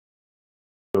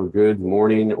So good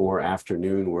morning or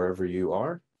afternoon, wherever you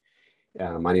are.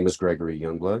 My name is Gregory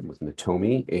Youngblood with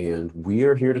Natomi, and we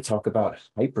are here to talk about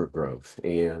hypergrowth.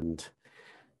 And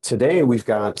today we've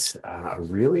got a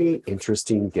really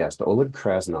interesting guest. Oleg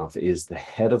Krasnov is the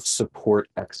head of support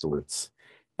excellence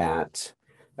at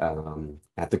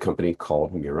the company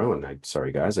called Miro. And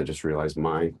sorry guys, I just realized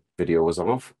my video was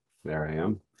off. There I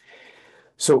am.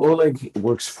 So Oleg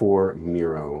works for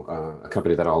Miro, a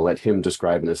company that I'll let him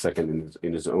describe in a second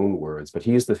in his own words, but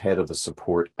he is the head of the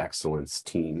support excellence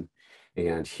team.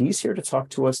 And he's here to talk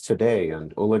to us today.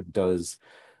 And Oleg does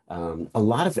a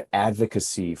lot of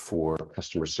advocacy for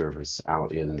customer service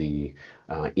out in the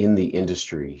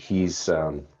industry. He's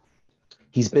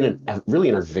been really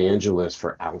an evangelist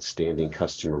for outstanding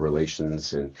customer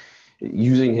relations and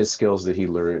using his skills that he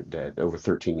learned at over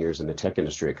 13 years in the tech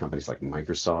industry at companies like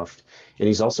Microsoft. And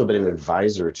he's also been an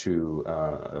advisor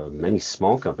to many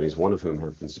small companies, one of whom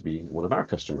happens to be one of our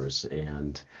customers.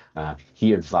 And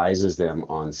he advises them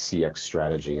on CX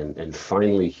strategy. And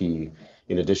finally, he,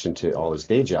 in addition to all his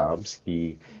day jobs,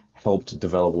 he helped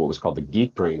develop what was called the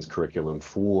GeekBrains curriculum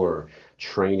for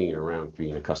training around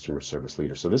being a customer service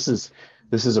leader. So this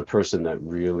is a person that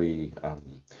really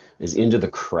is into the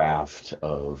craft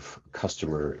of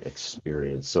customer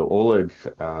experience. So Oleg,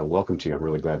 welcome to you. I'm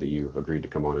really glad that you agreed to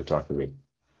come on and talk to me.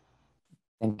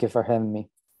 Thank you for having me.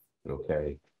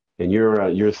 Okay, and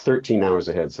you're 13 hours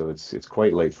ahead, so it's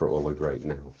quite late for Oleg right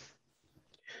now.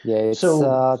 Yeah, it's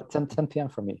 10 p.m.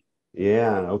 for me.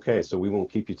 Yeah, okay, so we won't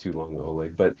keep you too long,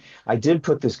 Oleg, but I did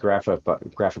put this graphic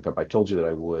up. I told you that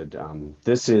I would.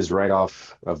 This is right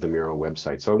off of the Miro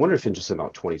website. So I wonder if in just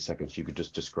about 20 seconds, you could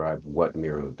just describe what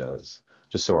Miro does,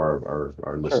 just so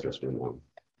our listeners will know.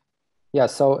 Yeah,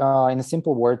 so in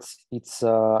simple words, it's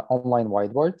online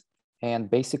whiteboard.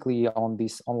 And basically on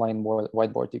this online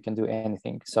whiteboard, you can do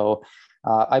anything. So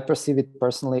I perceive it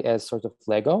personally as sort of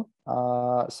Lego.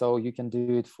 So you can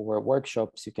do it for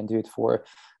workshops, you can do it for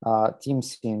team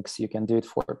syncs, you can do it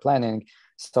for planning.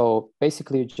 So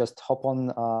basically you just hop on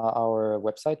our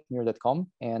website, miro.com,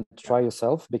 and try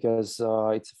yourself because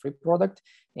it's a free product.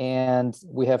 And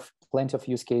we have plenty of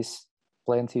use case,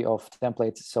 plenty of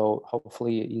templates. So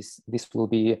hopefully this will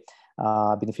be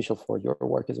beneficial for your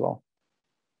work as well.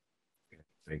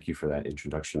 Thank you for that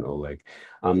introduction, Oleg.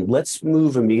 Let's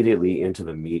move immediately into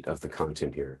the meat of the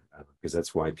content here, because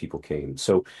that's why people came.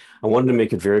 So I wanted to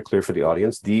make it very clear for the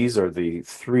audience. These are the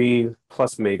three,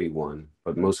 plus maybe one,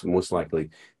 but most likely,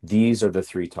 these are the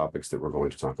three topics that we're going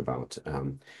to talk about.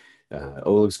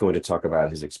 Oleg's going to talk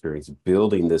about his experience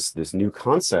building this new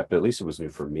concept, at least it was new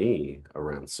for me,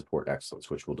 around support excellence,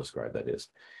 which we'll describe that is.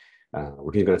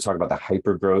 We're going to talk about the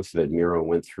hypergrowth that Miro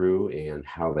went through and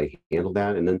how they handled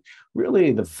that, and then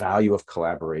really the value of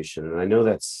collaboration. And I know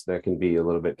that can be a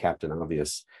little bit Captain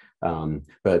Obvious,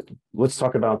 but let's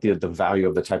talk about the value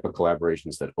of the type of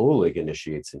collaborations that Oleg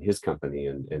initiates in his company,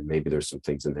 and maybe there's some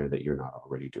things in there that you're not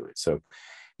already doing. So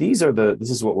this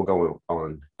is what will go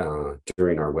on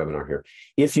during our webinar here.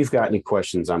 If you've got any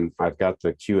questions, I've got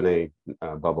the Q&A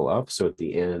bubble up, so at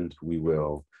the end we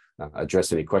will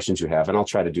address any questions you have, and I'll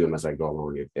try to do them as I go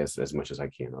along as much as I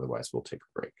can. Otherwise, we'll take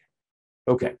a break.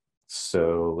 Okay,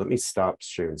 so let me stop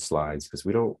sharing slides because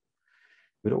we don't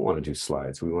want to do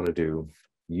slides. We want to do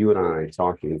you and I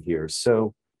talking here.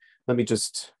 So let me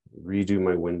just redo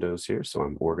my windows here so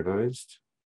I'm organized.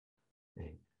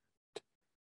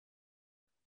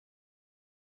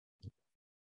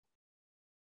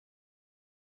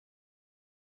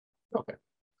 Okay,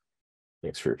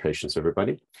 thanks for your patience,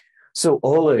 everybody. So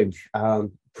Oleg,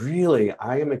 really,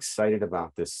 I am excited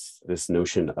about this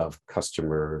notion of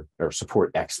customer or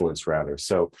support excellence, rather.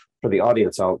 So for the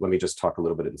audience, let me just talk a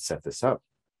little bit and set this up.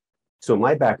 So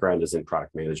my background is in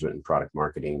product management and product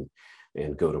marketing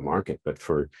and go-to-market, but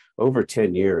for over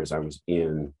 10 years, I was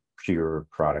in pure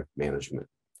product management.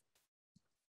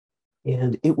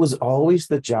 And it was always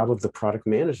the job of the product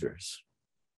managers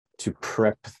to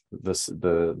prep the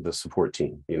support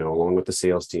team, along with the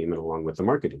sales team and along with the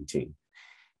marketing team.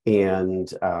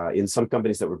 And in some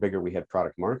companies that were bigger, we had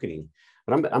product marketing.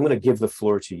 But I'm going to give the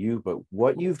floor to you. But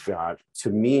what you've got, to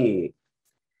me,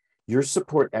 your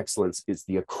support excellence is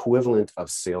the equivalent of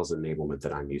sales enablement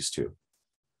that I'm used to,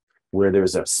 where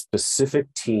there's a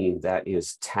specific team that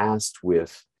is tasked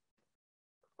with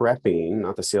prepping,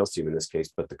 not the sales team in this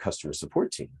case, but the customer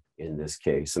support team in this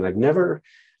case. And I've never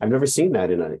seen that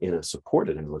in a support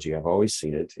analogy. I've always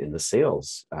seen it in the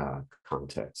sales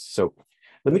context. So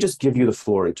let me just give you the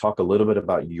floor and talk a little bit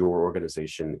about your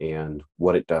organization and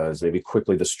what it does, maybe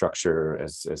quickly the structure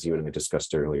as you and I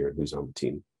discussed earlier, who's on the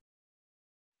team.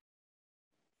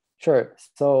 Sure.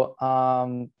 So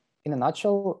in a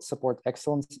nutshell, support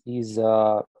excellence is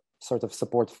sort of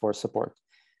support for support.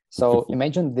 So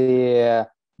imagine the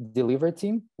delivery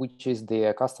team, which is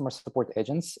the customer support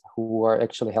agents who are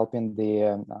actually helping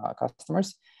the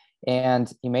customers.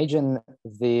 And imagine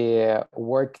the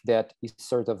work that is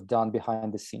sort of done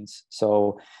behind the scenes.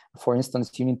 So for instance,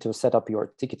 you need to set up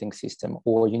your ticketing system,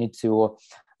 or you need to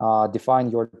define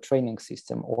your training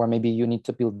system, or maybe you need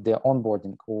to build the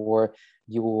onboarding, or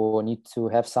you need to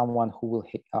have someone who will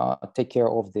take care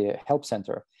of the help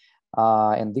center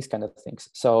and these kind of things.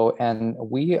 So, and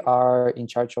we are in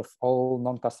charge of all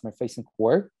non-customer facing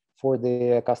work for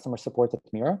the customer support at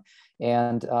Miro.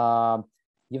 And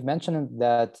you've mentioned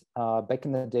that back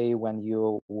in the day when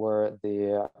you were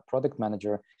the product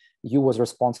manager, you was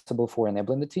responsible for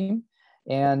enabling the team.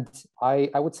 And I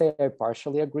would say I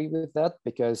partially agree with that,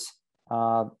 because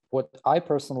what I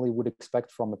personally would expect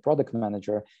from a product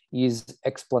manager is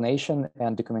explanation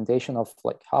and documentation of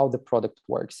like how the product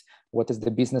works, what is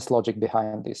the business logic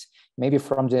behind this. Maybe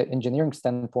from the engineering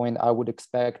standpoint, I would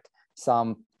expect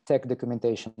some tech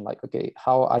documentation, like, okay,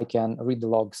 how I can read the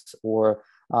logs, or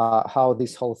how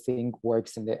this whole thing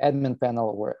works in the admin panel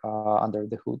or under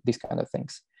the hood, these kind of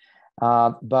things.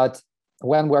 But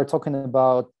when we're talking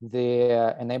about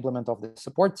the enablement of the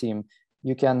support team,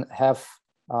 you can have,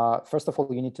 first of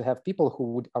all, you need to have people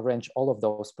who would arrange all of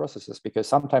those processes, because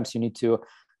sometimes you need to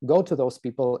go to those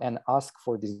people and ask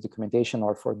for this documentation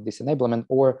or for this enablement,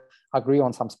 or agree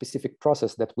on some specific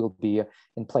process that will be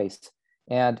in place.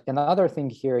 And another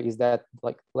thing here is that,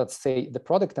 like, let's say the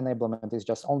product enablement is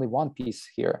just only one piece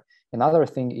here. Another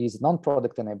thing is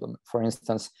non-product enablement. For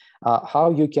instance,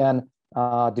 how you can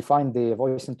define the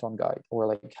voice and tone guide, or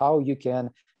like how you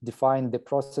can define the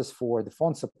process for the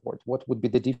phone support. What would be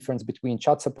the difference between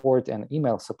chat support and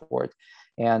email support,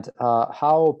 and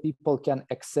how people can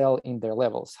excel in their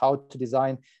levels, how to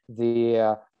design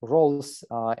the roles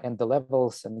and the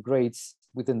levels and grades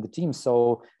within the team,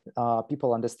 so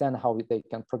people understand how they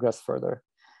can progress further.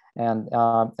 And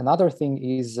another thing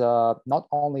is not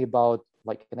only about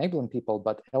like enabling people,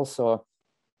 but also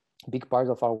a big part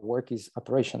of our work is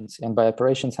operations. And by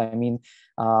operations, I mean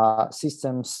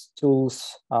systems,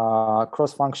 tools,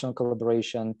 cross-functional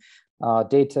collaboration,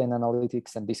 data and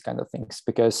analytics, and these kind of things.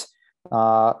 Because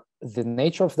the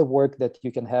nature of the work that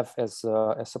you can have as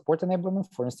a support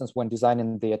enablement, for instance, when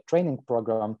designing the training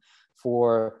program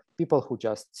for people who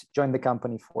just joined the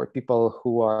company, for people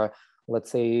who are,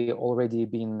 let's say, already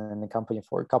been in the company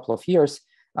for a couple of years,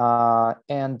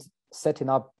 and setting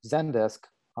up Zendesk,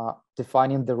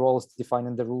 defining the roles,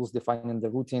 defining the rules, defining the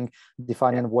routing,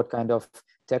 defining what kind of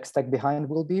tech stack behind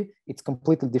will be, it's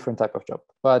completely different type of job.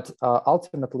 But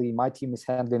ultimately, my team is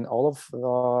handling all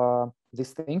of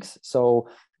these things. So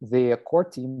the core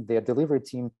team, the delivery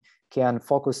team, can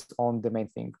focus on the main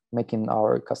thing, making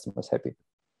our customers happy.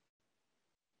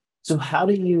 So how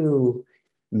do you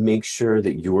make sure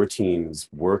that your team's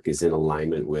work is in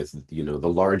alignment with, you know, the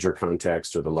larger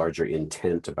context or the larger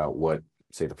intent about what,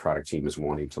 say, the product team is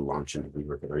wanting to launch into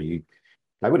WeWork? Are you,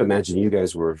 I would imagine you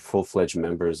guys were full-fledged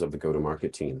members of the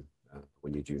go-to-market team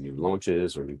when you do new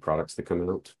launches or new products that come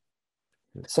out.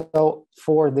 So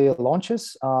for the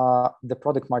launches, the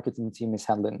product marketing team is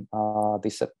handling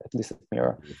this, at least at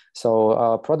Miro.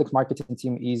 So product marketing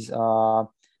team is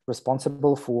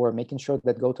responsible for making sure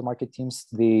that go-to-market teams,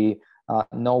 they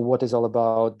know what it's all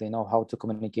about, they know how to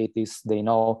communicate this, they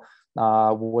know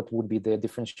what would be the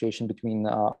differentiation between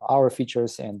our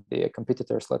features and the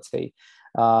competitors, let's say.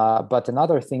 But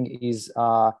another thing is,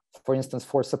 for instance,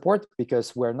 for support,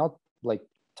 because we're not like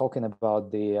talking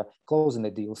about the closing the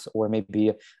deals, or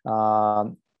maybe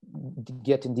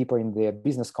getting deeper in the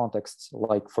business contexts,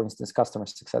 like for instance, customer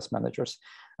success managers.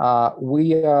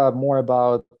 We are more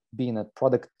about being a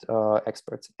product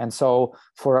expert. And so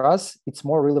for us, it's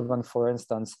more relevant, for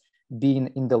instance, being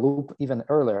in the loop even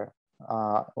earlier,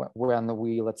 when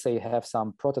we, let's say, have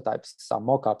some prototypes, some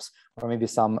mockups, or maybe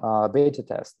some beta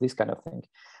tests, this kind of thing.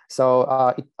 So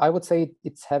I would say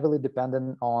it's heavily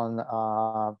dependent on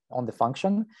the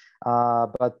function,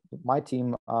 but my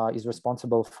team is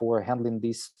responsible for handling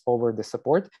this over the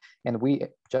support, and we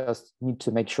just need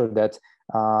to make sure that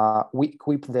we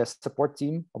equip the support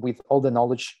team with all the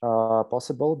knowledge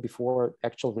possible before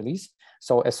actual release.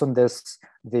 So as soon as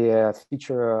the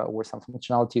feature or some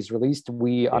functionality is released,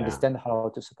 we understand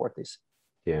how to support this.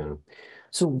 Yeah.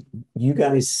 So you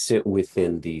guys sit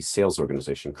within the sales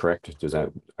organization, correct? Does that,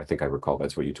 I think I recall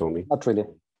that's what you told me. Not really.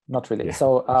 Not really. Yeah.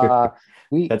 So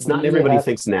that's not everybody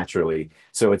thinks naturally.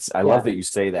 So it's, I love that you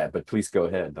say that, but please go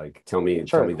ahead. Like, tell me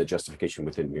the justification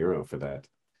within Miro for that.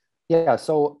 Yeah,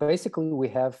 so basically we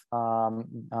have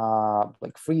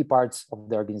like three parts of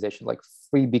the organization, like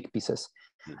three big pieces.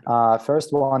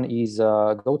 First one is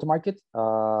go-to-market.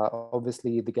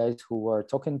 Obviously, the guys who are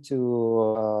talking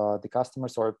to the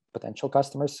customers or potential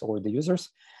customers or the users.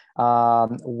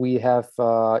 We have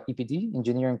EPD,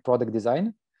 engineering product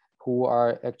design, who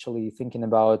are actually thinking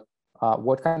about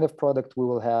what kind of product we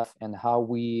will have and how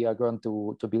we are going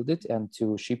to build it and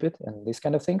to ship it and these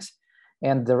kind of things.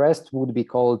 And the rest would be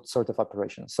called sort of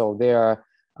operations. So they are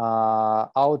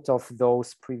out of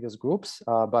those previous groups,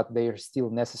 but they are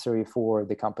still necessary for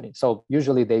the company. So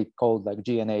usually they call like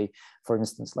G&A, for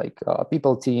instance, like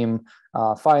people team,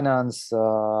 finance,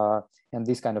 and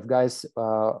these kind of guys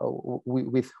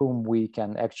with whom we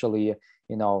can actually,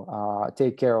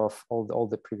 take care of all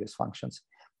the previous functions.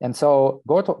 And so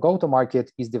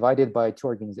go-to-market is divided by two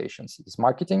organizations: it's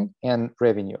marketing and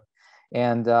revenue.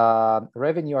 And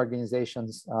revenue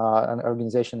organizations, an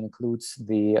organization includes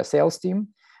the sales team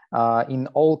in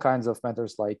all kinds of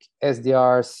matters like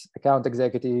SDRs, account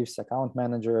executives, account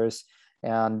managers,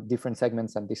 and different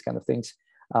segments and these kind of things.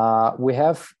 We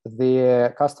have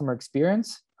the customer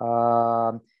experience,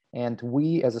 and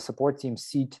we as a support team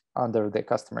sit under the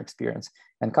customer experience.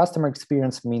 And customer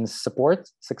experience means support,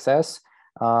 success,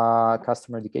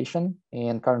 customer education,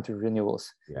 and current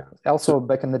renewals. Yeah. Also,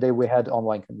 back in the day, we had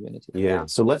online community. Yeah.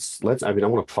 So let's, I mean, I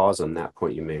want to pause on that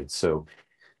point you made. So,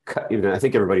 I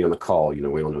think everybody on the call,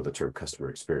 we all know the term customer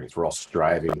experience. We're all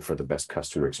striving for the best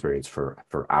customer experience for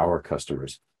our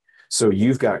customers. So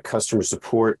you've got customer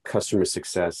support, customer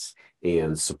success,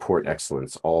 and support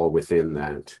excellence all within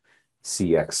that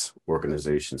CX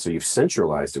organization. So you've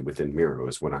centralized it within Miro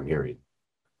is what I'm hearing.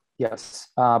 Yes,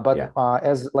 but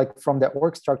as like from the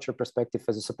org structure perspective,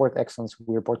 as a support excellence,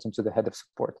 we report into the head of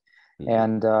support,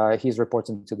 and he's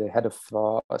reporting to the head of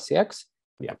CX.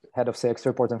 Yeah, head of CX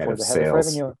reporting for the head of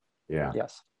revenue. Yeah.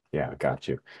 Yes. Yeah, got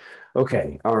you.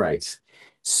 Okay. All right.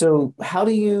 So how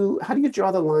do you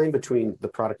draw the line between the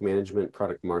product management,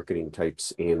 product marketing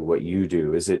types and what you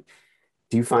do?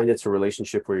 Do you find it's a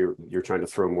relationship where you're trying to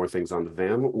throw more things onto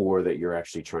them, or that you're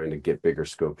actually trying to get bigger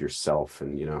scope yourself?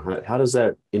 And how does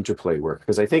that interplay work?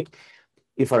 Because I think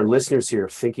if our listeners here are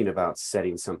thinking about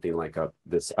setting something like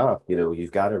this up,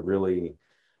 you've got to really,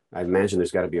 I imagine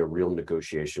there's got to be a real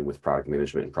negotiation with product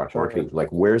management and product marketing. Like,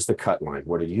 where's the cut line?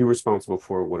 What are you responsible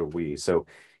for? What are we? So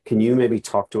can you maybe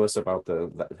talk to us about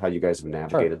how you guys have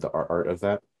navigated the art of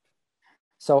that?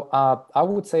 So I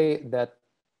would say that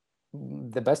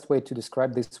the best way to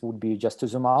describe this would be just to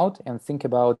zoom out and think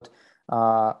about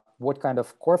what kind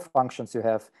of core functions you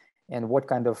have and what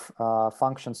kind of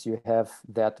functions you have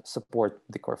that support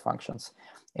the core functions.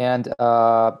 And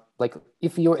like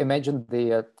if you imagine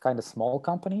the kind of small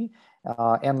company,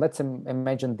 and let's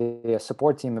imagine the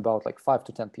support team about like 5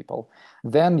 to 10 people,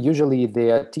 then usually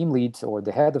the team lead or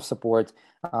the head of support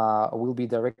will be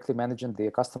directly managing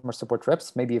the customer support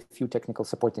reps, maybe a few technical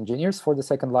support engineers for the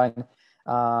second line.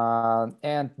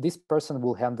 And this person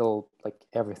will handle like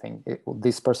everything.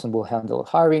 This person will handle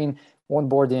hiring,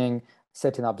 onboarding,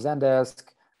 setting up Zendesk,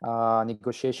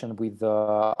 negotiation with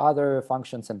other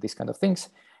functions and these kind of things.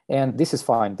 And this is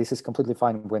fine. This is completely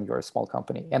fine when you're a small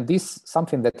company. And this is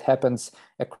something that happens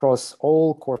across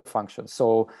all core functions.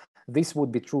 So this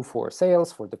would be true for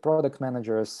sales, for the product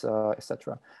managers,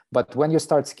 etc. But when you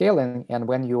start scaling and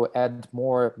when you add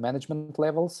more management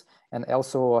levels, and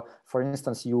also, for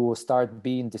instance, you start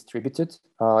being distributed,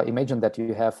 imagine that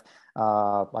you have,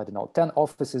 10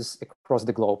 offices across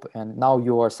the globe, and now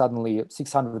you are suddenly a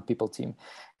 600 people team.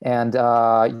 And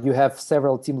you have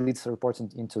several team leads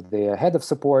reporting into the head of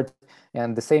support,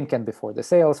 and the same can be for the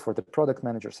sales, for the product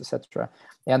managers, etc.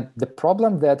 And the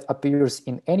problem that appears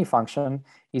in any function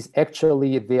is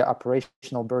actually the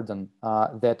operational burden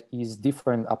that is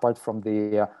different apart from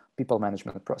the people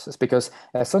management process. Because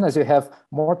as soon as you have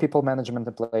more people management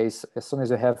in place, as soon as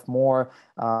you have more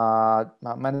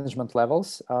management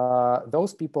levels,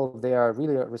 those people, they are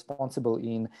really responsible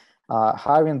in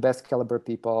hiring best caliber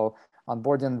people,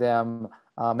 onboarding them,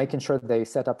 making sure they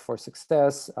set up for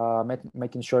success,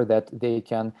 making sure that they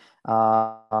can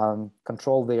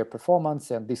control their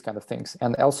performance and these kind of things.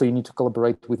 And also you need to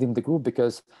collaborate within the group,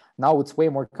 because now it's way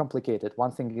more complicated.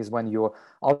 One thing is when you're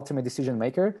ultimate decision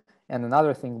maker, and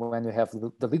another thing when you have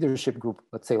the leadership group,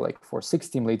 let's say like for 6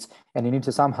 team leads, and you need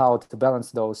to somehow to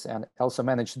balance those and also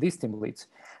manage these team leads.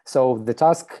 So the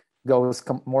task goes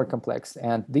more complex,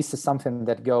 and this is something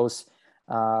that goes,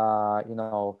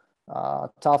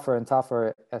 tougher and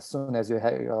tougher as soon as you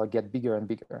get bigger and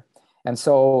bigger. And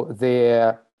so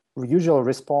the usual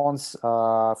response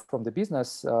from the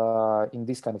business in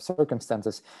these kind of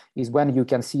circumstances is when you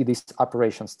can see these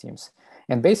operations teams.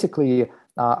 And basically,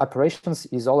 operations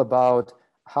is all about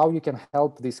how you can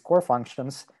help these core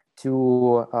functions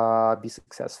to be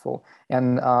successful.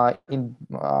 And in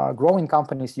growing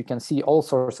companies, you can see all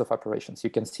sorts of operations. You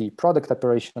can see product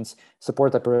operations,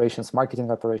 support operations,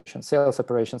 marketing operations, sales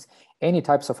operations, any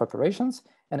types of operations.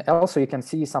 And also you can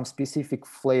see some specific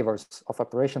flavors of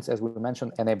operations, as we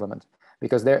mentioned, enablement,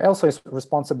 because they're also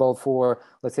responsible for,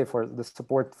 let's say, for the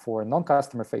support for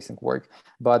non-customer facing work,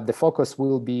 but the focus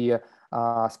will be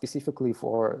specifically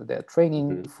for the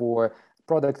training, for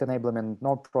product enablement,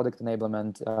 non-product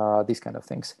enablement, these kind of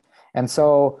things. And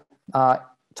so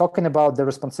talking about the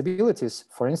responsibilities,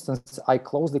 for instance, I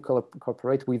closely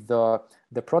cooperate with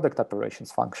the product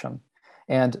operations function.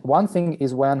 And one thing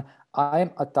is when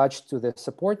I'm attached to the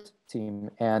support team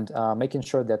and making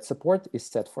sure that support is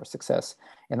set for success.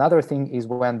 Another thing is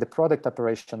when the product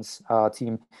operations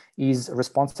team is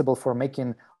responsible for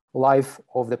making life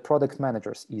of the product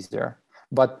managers easier.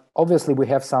 But obviously, we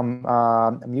have some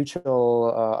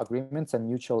mutual agreements and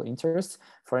mutual interests.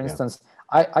 For instance,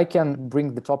 I can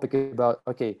bring the topic about,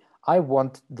 okay, I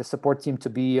want the support team to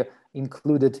be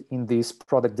included in this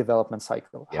product development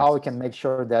cycle. Yes. How I can make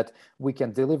sure that we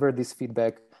can deliver this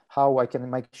feedback, how I can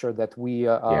make sure that we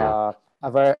are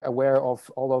very aware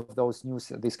of all of those news,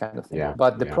 this kind of thing. Yeah.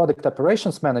 But the product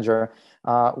operations manager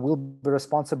will be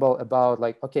responsible about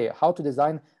like, okay, how to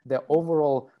design the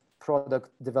overall product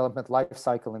development life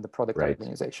cycle in the product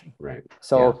organization. Right.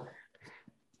 So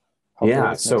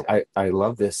so I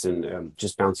love this, and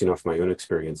just bouncing off my own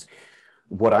experience.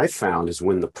 What I found is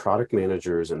when the product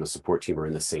managers and the support team are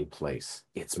in the same place,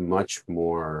 it's much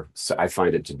more, so I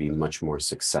find it to be much more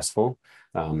successful.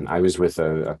 I was with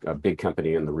a big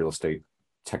company in the real estate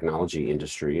technology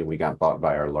industry, and we got bought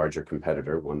by our larger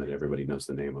competitor, one that everybody knows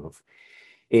the name of.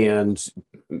 And,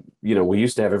 you know, we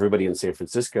used to have everybody in San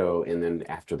Francisco, and then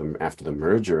after the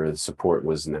merger, the support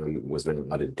was now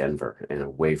out in Denver and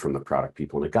away from the product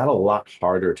people. And it got a lot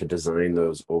harder to design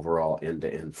those overall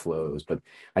end-to-end flows. But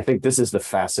I think this is the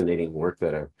fascinating work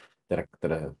that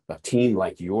a team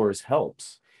like yours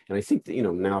helps. And I think that, you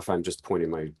know, now if I'm just pointing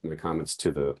my comments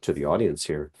to the audience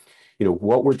here, you know,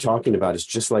 what we're talking about is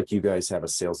just like you guys have a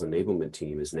sales enablement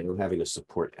team, is now having a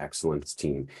support excellence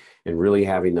team and really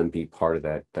having them be part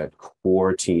of that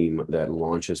core team that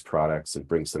launches products and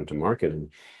brings them to market. And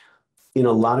in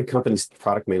a lot of companies,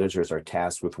 product managers are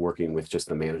tasked with working with just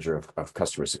the manager of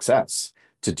customer success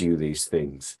to do these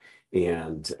things.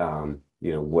 And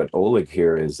you know, what Oleg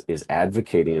here is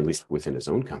advocating, at least within his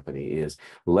own company, is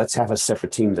let's have a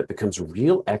separate team that becomes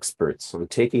real experts on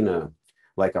taking a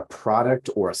product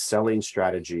or a selling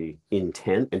strategy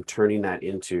intent and turning that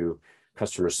into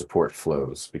customer support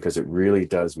flows, because it really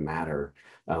does matter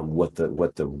what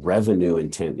the revenue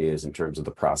intent is in terms of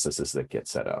the processes that get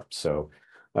set up. So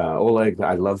Oleg,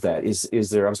 I love that. Is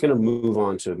there, I was going to move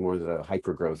on to more of the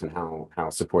hyper growth and how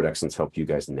support excellence helped you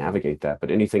guys navigate that,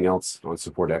 but anything else on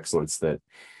support excellence that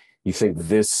you think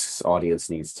this audience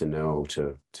needs to know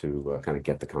to kind of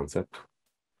get the concept?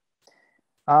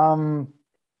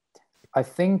 I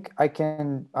think I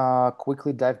can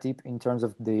quickly dive deep in terms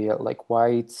of the why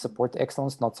it's support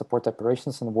excellence, not support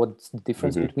operations, and what's the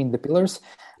difference between the pillars.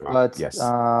 But yes.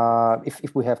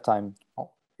 If we have time,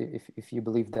 if you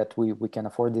believe that we can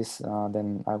afford this,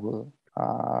 then I will.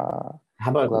 How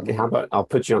about I'll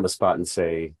put you on the spot and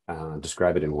say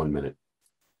describe it in 1 minute.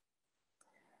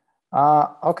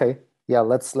 Okay, yeah,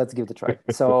 let's give it a try.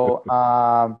 So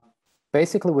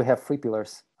basically, we have 3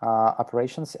 pillars: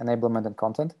 operations, enablement, and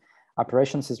content.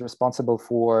 Operations is responsible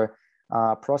for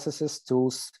processes,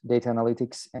 tools, data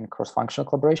analytics, and cross-functional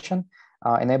collaboration.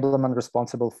 Enablement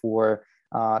responsible for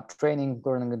training,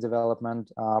 learning and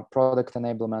development, product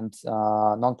enablement,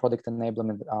 non-product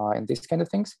enablement, and these kind of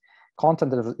things.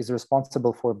 Content is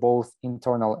responsible for both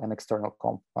internal and external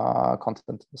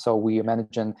content. So we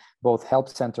manage in both help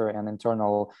center and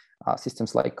internal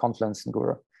systems like Confluence and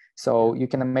Guru. So you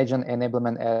can imagine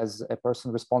enablement as a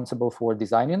person responsible for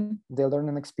designing the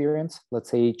learning experience,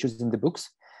 let's say choosing the books,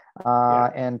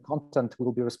 and content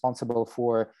will be responsible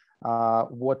for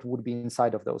what would be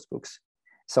inside of those books.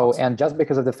 So, and just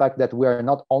because of the fact that we are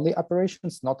not only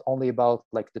operations, not only about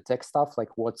like the tech stuff, like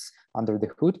what's under the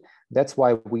hood, that's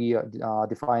why we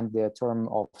define the term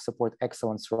of support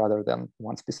excellence rather than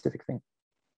one specific thing.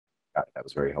 That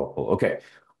was very helpful. Okay.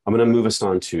 I'm going to move us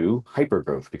on to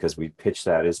hypergrowth because we pitched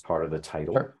that as part of the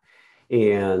title. Sure.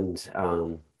 And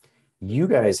you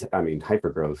guys, I mean,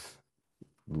 hypergrowth,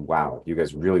 wow, you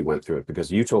guys really went through it,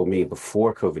 because you told me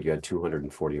before COVID, you had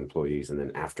 240 employees. And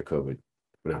then after COVID,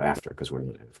 not after, because we're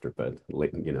not after, but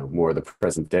late, you know, more of the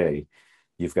present day,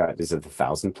 you've got, is it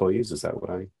 1,000 employees? Is that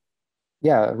what I?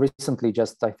 Yeah, recently,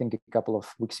 just I think a couple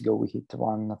of weeks ago, we hit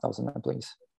 1,000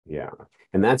 employees. Yeah.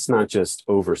 And that's not just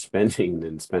overspending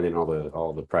and spending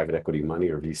all the private equity money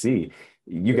or VC.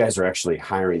 You guys are actually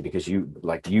hiring because you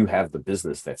have the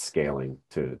business that's scaling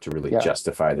to really Yeah.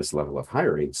 justify this level of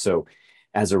hiring. So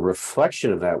as a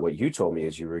reflection of that, what you told me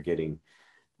is you were getting,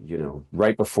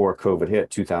 right before COVID hit,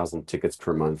 2,000 tickets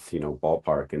per month,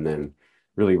 ballpark. And then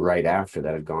really right after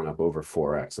that had gone up over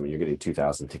 4x. I mean, you're getting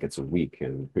 2,000 tickets a week,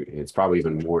 and it's probably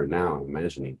even more now, I'm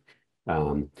imagining.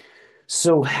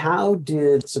 So how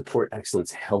did support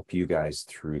excellence help you guys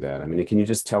through that? I mean, can you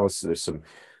just tell us, there's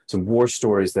some war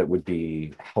stories that would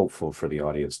be helpful for the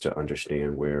audience to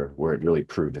understand where it really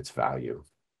proved its value?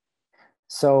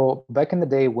 So back in the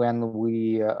day when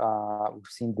we've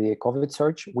seen the COVID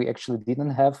surge, we actually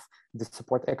didn't have the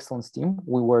support excellence team.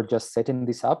 We were just setting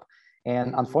this up.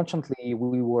 And unfortunately,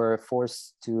 we were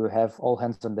forced to have all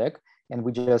hands on deck, and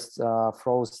we just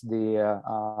froze the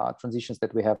transitions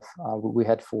that we had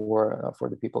for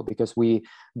the people, because we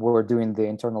were doing the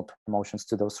internal promotions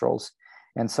to those roles.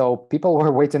 And so people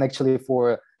were waiting actually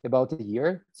for about a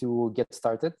year to get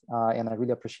started, and I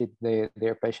really appreciate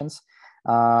their patience.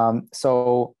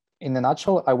 So in a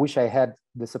nutshell, I wish I had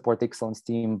the support excellence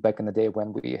team back in the day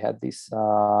when we had this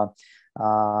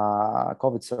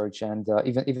COVID surge, and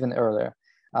even earlier.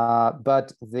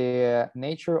 But the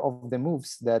nature of the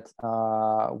moves that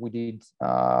we did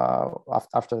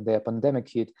after the pandemic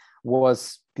hit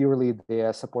was purely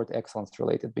the support excellence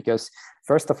related, because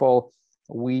first of all,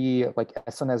 we, like,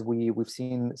 as soon as we've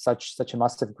seen such a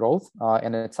massive growth,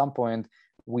 and at some point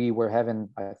we were having,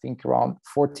 I think, around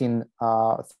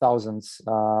 14,000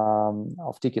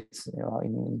 of tickets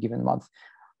in a given month.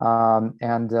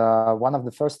 And one of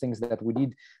the first things that we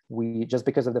did, just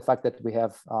because of the fact that we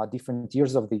have different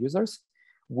tiers of the users,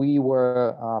 we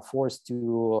were forced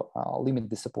to limit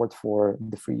the support for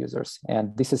the free users.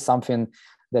 And this is something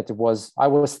that I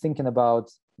was thinking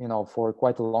about, for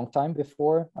quite a long time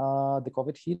before the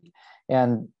COVID hit.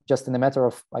 And just in a matter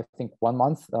of, I think, 1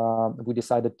 month, we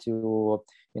decided to,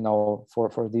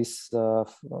 for this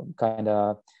kind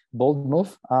of bold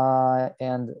move.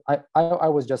 And I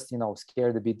was just,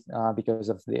 scared a bit because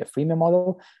of the freemium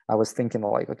model. I was thinking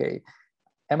like, okay,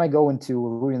 am I going to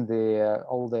ruin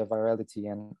all the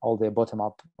virality and all the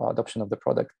bottom-up adoption of the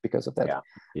product because of that?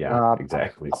 Yeah,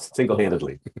 exactly.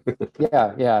 Single-handedly.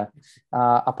 Yeah.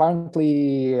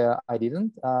 Apparently, I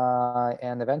didn't.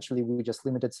 And eventually, we just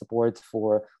limited support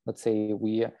for, let's say,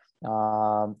 we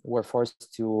were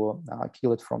forced to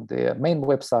kill it from the main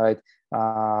website.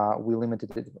 We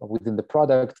limited it within the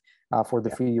product for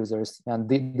the free users, and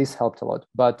this helped a lot.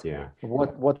 But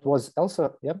what was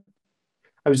also,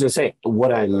 I was going to say,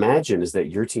 what I imagine is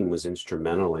that your team was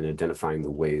instrumental in identifying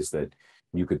the ways that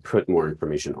you could put more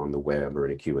information on the web or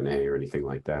in a Q&A or anything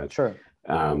like that. Sure.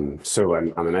 So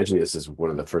I'm imagining this is one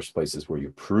of the first places where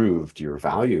you proved your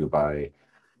value by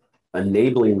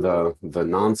enabling the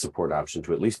non-support option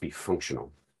to at least be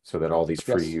functional, so that all these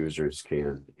free users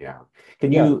can.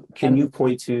 Can you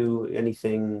point to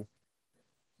anything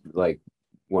like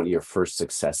one of your first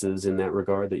successes in that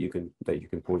regard that you can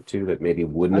point to that maybe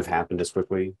wouldn't have happened as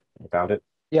quickly without it?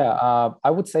 I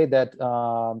would say that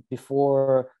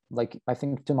before, like, I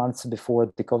think 2 months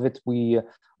before the COVID, we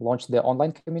launched the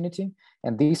online community,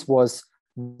 and this was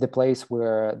the place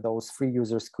where those free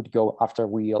users could go after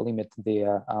we limit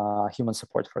the human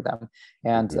support for them.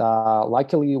 And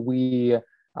luckily, we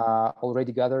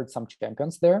already gathered some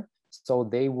champions there. So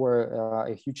they were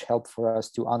a huge help for us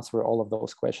to answer all of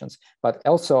those questions. But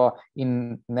also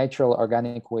in natural,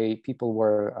 organic way, people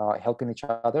were helping each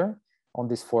other on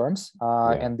these forums.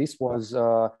 And this was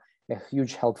a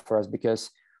huge help for us,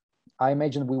 because I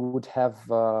imagine we would have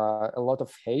a lot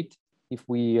of hate if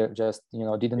we just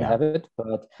didn't have it.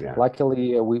 But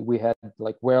luckily, we had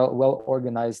like well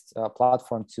organized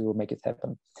platform to make it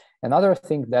happen. Another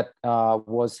thing that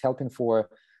was helping for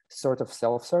sort of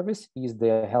self-service is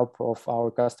the help of our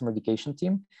customer education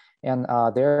team, and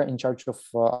they're in charge of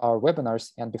our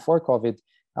webinars. And before COVID,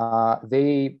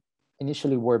 they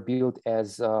initially were built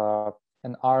as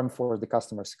an arm for the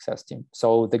customer success team.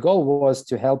 So the goal was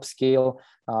to help scale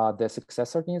the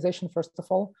success organization first of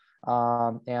all,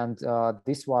 and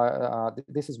this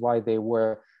is why they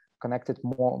were connected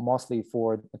mostly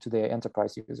to the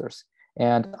enterprise users.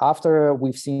 And after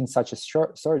we've seen such a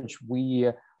surge, we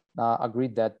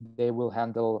agreed that they will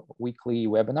handle weekly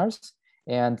webinars,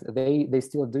 and they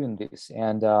still doing this.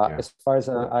 And as far as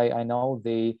I know,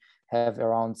 they have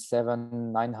around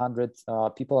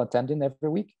 700-900 people attending every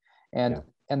week, and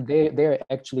they're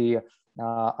actually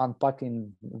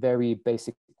unpacking very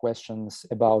basic questions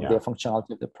about the functionality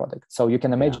of the product. So you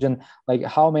can imagine like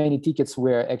how many tickets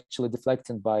were actually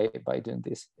deflected by doing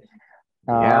this.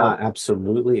 Yeah,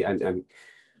 absolutely. And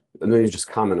let me just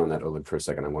comment on that, Oleg, for a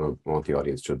second. I want the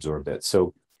audience to absorb that.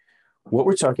 So what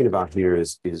we're talking about here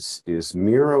is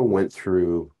Miro went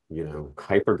through, you know,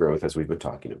 hyper growth, as we've been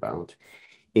talking about,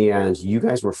 and you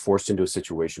guys were forced into a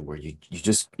situation where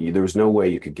there was no way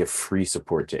you could give free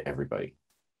support to everybody.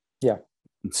 Yeah.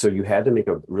 So you had to make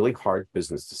a really hard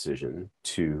business decision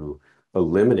to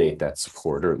eliminate that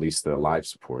support, or at least the live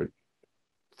support,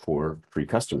 for free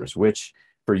customers, which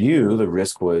for you, the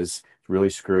risk was really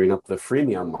screwing up the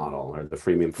freemium model, or the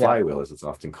freemium flywheel, as it's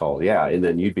often called. Yeah. And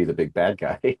then you'd be the big bad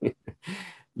guy,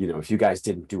 you know, if you guys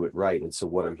didn't do it right. And so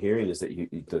what I'm hearing is that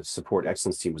the support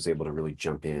excellence team was able to really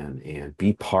jump in and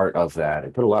be part of that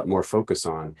and put a lot more focus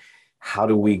on how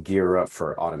do we gear up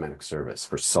for automatic service,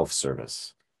 for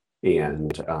self-service.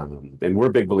 And we're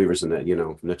big believers in that. You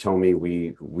know, Natomi,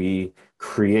 we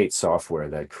create software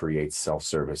that creates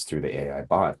self-service through the AI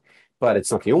bot, but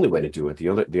it's not the only way to do it.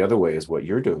 The other way is what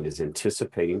you're doing, is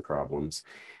anticipating problems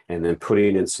and then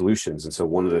putting in solutions. And so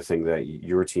one of the things that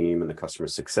your team and the customer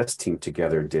success team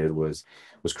together did was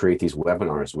create these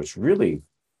webinars, which really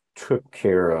took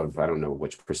care of, I don't know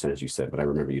which percentage you said, but I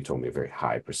remember you told me a very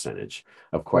high percentage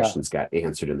of questions got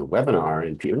answered in the webinar.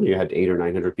 And you had 800 or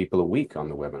 900 people a week on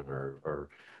the webinar, or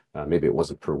maybe it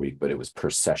wasn't per week, but it was per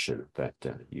session that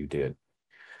you did.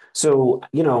 So,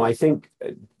 you know, I think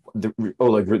the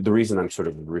reason I'm sort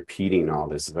of repeating all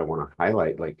this is I want to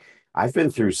highlight, like, I've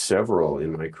been through several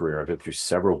in my career. I've been through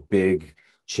several big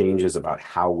changes about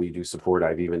how we do support.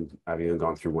 I've even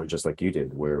gone through one just like you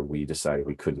did, where we decided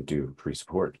we couldn't do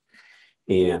pre-support.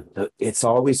 And it's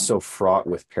always so fraught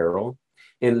with peril.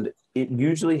 And it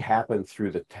usually happened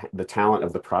through the talent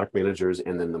of the product managers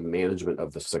and then the management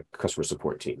of the customer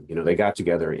support team. You know, they got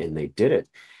together and they did it.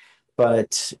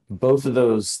 But both of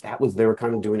those, they were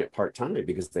kind of doing it part-time,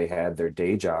 because they had their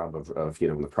day job of you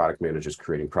know, the product managers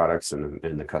creating products, and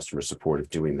the customer support of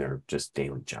doing their just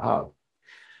daily job.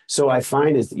 So I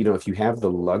find is, you know, if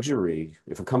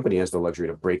a company has the luxury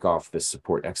to break off this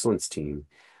support excellence team,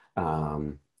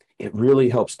 it really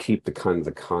helps keep the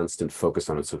constant focus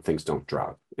on it, so things don't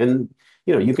drop. And,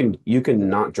 you know, you can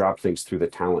not drop things through the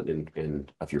talent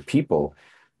and of your people,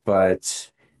 but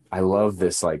I love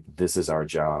this, like, this is our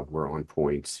job, we're on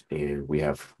point, and we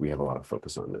have a lot of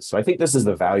focus on this. So I think this is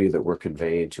the value that we're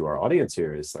conveying to our audience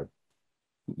here, is like,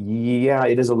 yeah,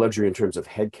 it is a luxury in terms of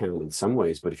headcount in some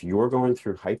ways, but if you're going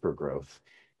through hyper growth,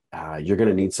 you're going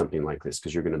to need something like this,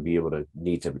 because you're going to be able to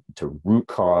need to root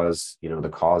cause, you know, the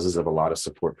causes of a lot of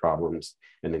support problems,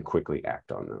 and then quickly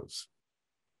act on those.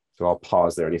 So I'll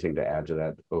pause there. Anything to add to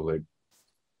that, Oleg?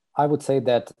 I would say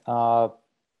that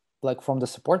like from the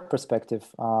support perspective,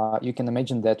 you can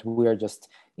imagine that we are just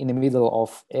in the middle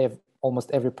of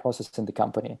almost every process in the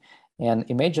company. And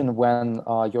imagine when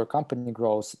your company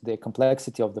grows, the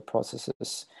complexity of the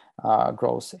processes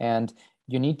grows, and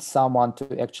you need someone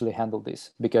to actually handle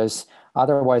this, because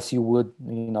otherwise you would,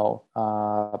 you know,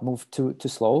 move too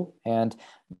slow. And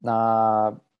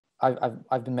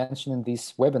I've been mentioning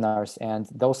these webinars, and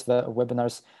those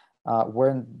webinars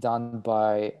weren't done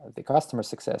by the customer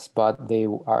success, but they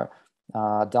are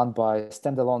done by a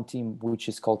standalone team, which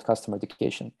is called customer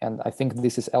education. And I think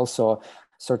this is also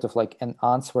sort of like an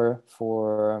answer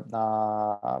for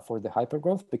the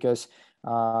hypergrowth, because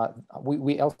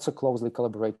we also closely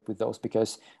collaborate with those,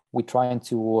 because we're trying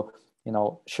to, you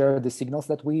know, share the signals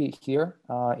that we hear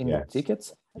in the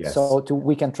tickets. Yes. So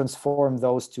we can transform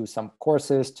those to some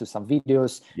courses, to some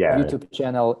videos, YouTube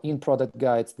channel, in product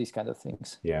guides, these kind of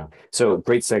things. Yeah. So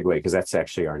great segue, because that's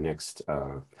actually our next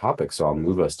topic. So I'll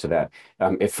move us to that.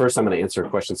 At first, I'm going to answer a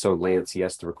question. So Lance,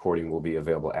 yes, the recording will be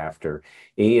available after.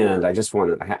 And I just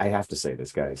want to, I have to say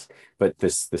this, guys, but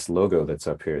this logo that's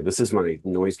up here, this is my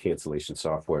noise cancellation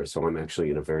software. So I'm actually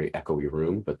in a very echoey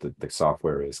room, but the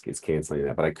software is canceling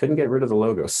that. But I couldn't get rid of the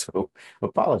logo. So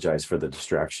apologize for the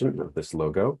distraction of this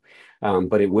logo.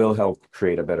 But it will help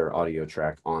create a better audio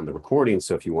track on the recording.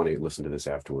 So if you want to listen to this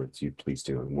afterwards, you please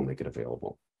do, and we'll make it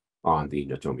available on the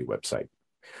Natomi website.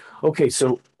 Okay,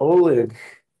 so Oleg,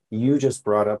 you just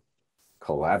brought up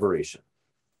collaboration,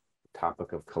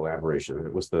 topic of collaboration.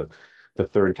 It was the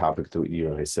third topic that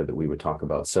you and I said that we would talk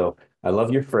about. So I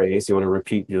love your phrase. You want to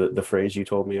repeat the phrase you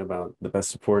told me about the best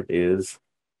support is?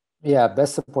 Yeah,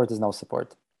 best support is no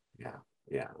support. Yeah,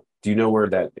 yeah. Do you know where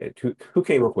who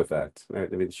came up with that? I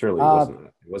mean, surely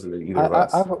it wasn't either of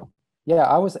us.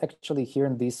 I was actually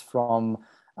hearing this from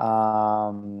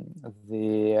one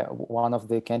of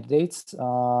the candidates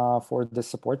for the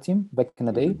support team back in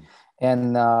the day,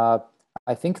 and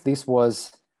I think this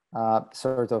was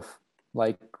sort of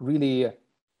like really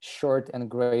short and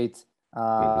great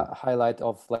highlight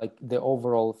of like the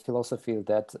overall philosophy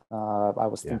that I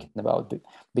was thinking about.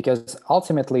 Because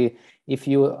ultimately, if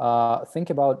you think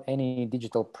about any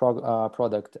digital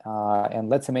product, and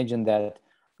let's imagine that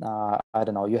I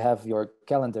don't know, you have your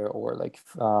calendar or like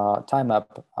time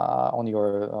app on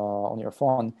your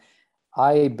phone.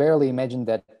 I barely imagine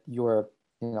that you're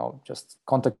just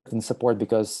contacting support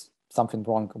because something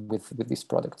wrong with this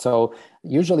product. So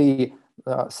usually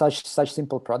such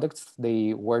simple products,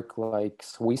 they work like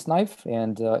Swiss knife,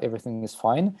 and everything is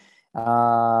fine.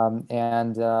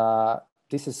 And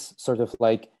this is sort of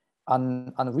like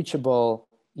unreachable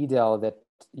ideal that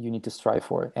you need to strive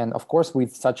for. And of course,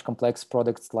 with such complex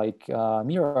products like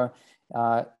Miro,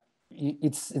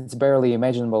 it's barely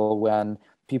imaginable when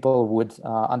people would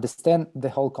understand the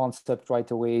whole concept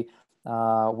right away,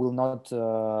 will not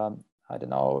I don't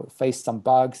know, face some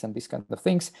bugs and these kind of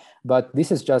things. But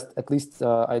this is just at least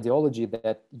ideology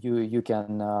that you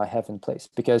can have in place,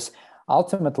 because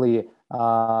ultimately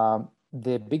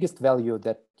the biggest value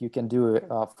that you can do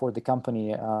for the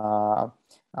company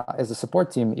as a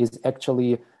support team is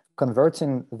actually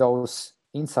converting those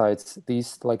insights,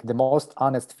 these like the most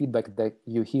honest feedback that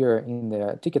you hear in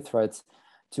the ticket threads,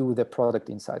 to the product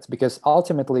insights. Because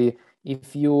ultimately,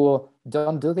 if you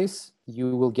don't do this,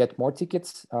 you will get more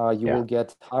tickets, you will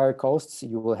get higher costs,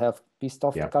 you will have pissed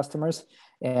off customers,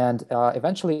 and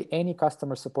eventually any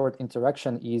customer support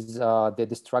interaction is the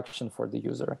distraction for the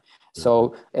user.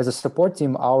 So as a support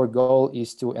team, our goal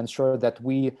is to ensure that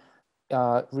we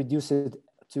reduce it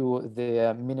to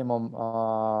the minimum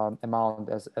amount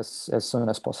as soon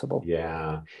as possible.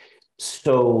 Yeah.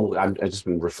 So I've just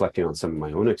been reflecting on some of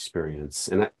my own experience,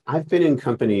 and I've been in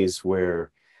companies where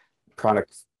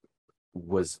product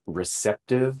was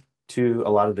receptive to a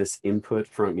lot of this input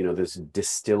from, this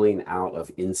distilling out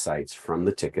of insights from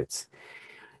the tickets.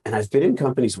 And I've been in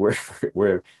companies where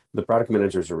where the product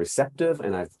managers are receptive,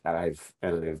 and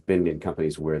I've been in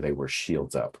companies where they were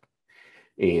shields up.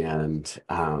 And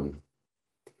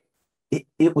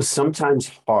it was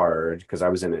sometimes hard, because I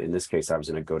was in this case, I was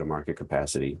in a go-to-market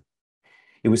capacity.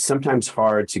 It was sometimes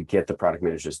hard to get the product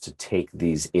managers to take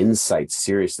these insights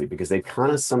seriously, because they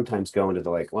kind of sometimes go into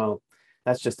the like, well,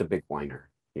 that's just a big whiner.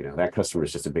 That customer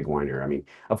is just a big whiner. I mean,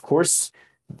 of course,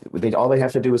 all they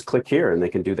have to do is click here and they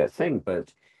can do that thing.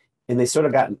 And they sort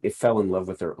of fell in love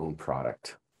with their own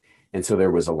product. And so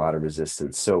there was a lot of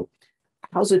resistance. So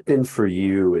how's it been for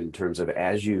you in terms of,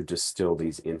 as you distill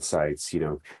these insights,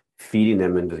 feeding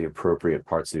them into the appropriate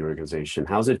parts of the organization?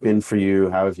 How's it been for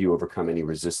you? How have you overcome any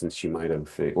resistance you might have,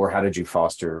 or how did you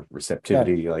foster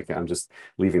receptivity? Like, I'm just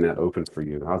leaving that open for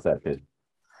you. How's that been?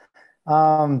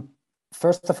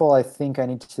 First of all, I think I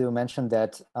need to mention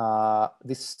that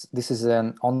this is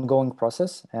an ongoing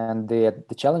process, and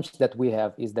the challenge that we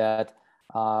have is that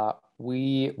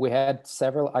we had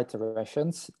several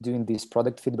iterations doing this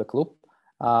product feedback loop.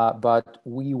 But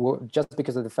we were, just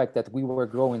because of the fact that we were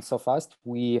growing so fast,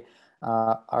 we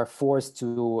are forced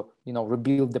to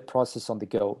rebuild the process on the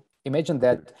go. Imagine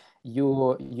that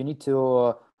you need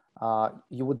to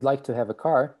you would like to have a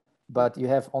car, but you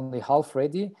have only half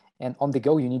ready, and on the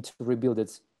go you need to rebuild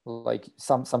it, like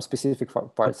some specific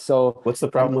parts. So what's the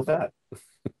problem with that?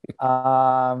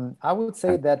 I would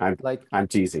say I'm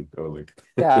teasing, Oleg.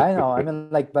 Yeah, I know. I mean,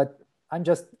 but I'm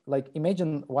just like,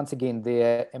 imagine once again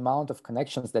the amount of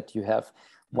connections that you have.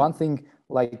 One thing,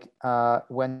 like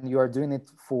when you are doing it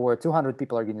for 200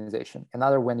 people organization,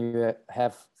 another when you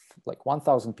have like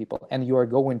 1,000 people, and you are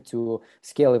going to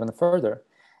scale even further.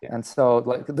 And so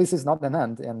like this is not an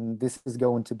end, and this is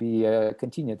going to be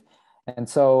continued. And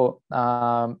so,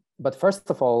 but first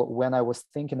of all, when I was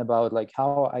thinking about like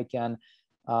how I can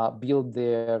build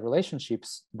the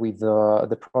relationships with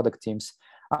the product teams,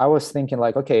 I was thinking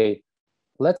like, okay,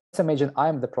 let's imagine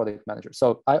I'm the product manager.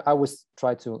 So I was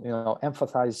trying to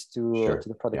empathize to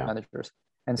the product managers.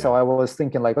 And so I was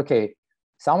thinking like, okay,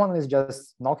 someone is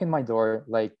just knocking my door,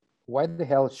 like, why the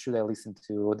hell should I listen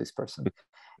to this person?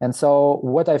 And so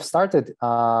what I've started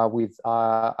with,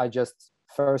 I just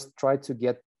first tried to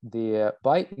get the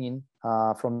buy-in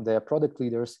from the product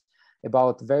leaders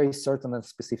about very certain and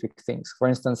specific things. For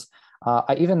instance,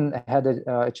 I even had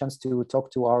a chance to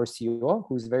talk to our CEO,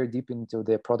 who's very deep into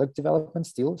the product development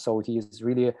still. So he is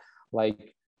really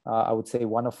like, I would say,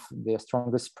 one of the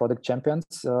strongest product champions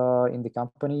in the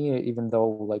company, even though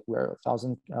like we're a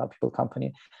 1,000 people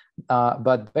company.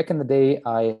 But back in the day,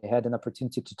 I had an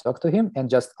opportunity to talk to him and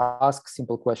just ask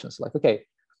simple questions like, okay,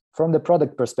 from the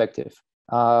product perspective,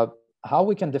 how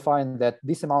we can define that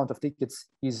this amount of tickets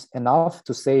is enough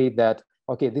to say that,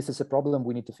 okay, this is a problem,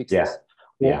 we need to fix Yeah. this.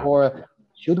 Yeah. Or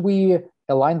should we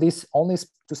align this only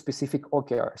to specific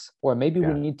OKRs? Or maybe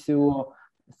we Yeah. need to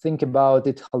think about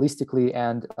it holistically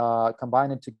and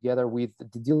combine it together with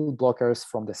the deal blockers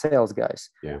from the sales guys.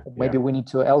 Yeah. Maybe we need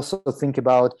to also think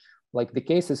about like the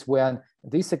cases when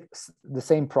the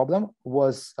same problem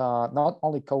was not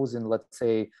only causing, let's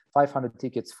say, 500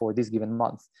 tickets for this given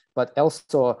month, but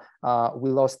also we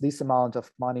lost this amount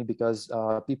of money because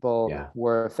people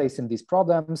were facing these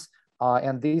problems,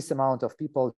 and this amount of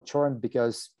people churned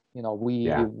because we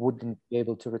wouldn't be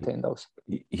able to retain those.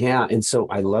 Yeah, and so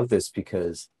I love this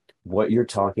because what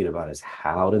you're talking about is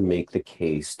how to make the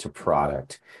case to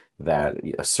product that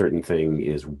a certain thing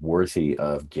is worthy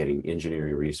of getting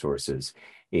engineering resources.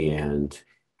 And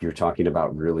you're talking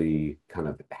about really kind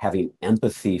of having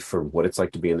empathy for what it's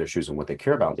like to be in their shoes and what they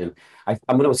care about. And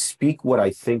I'm going to speak what I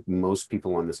think most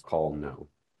people on this call know,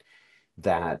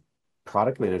 that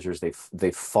product managers,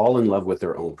 they fall in love with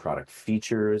their own product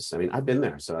features. I mean, I've been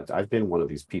there, so I've been one of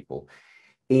these people.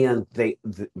 And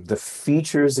the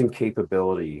features and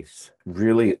capabilities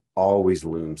really always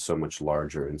loom so much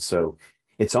larger. And so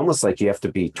it's almost like you have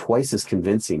to be twice as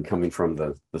convincing coming from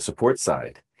the support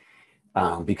side,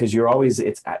 because you're always,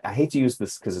 I hate to use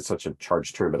this because it's such a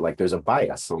charged term, but like there's a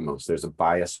bias almost. There's a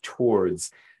bias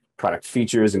towards product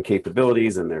features and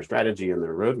capabilities and their strategy and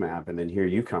their roadmap. And then here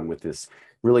you come with this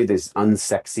really these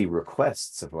unsexy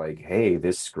requests of like, hey,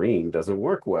 this screen doesn't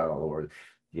work well, or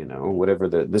whatever,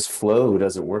 this flow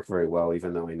doesn't work very well,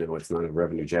 even though I know it's not a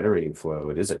revenue generating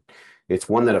flow. It's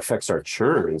one that affects our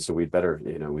churn. So we better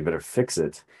fix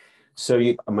it. So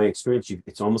my experience,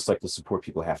 it's almost like the support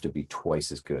people have to be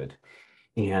twice as good.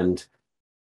 And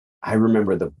I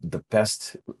remember the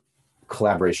best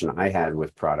collaboration I had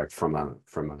with product from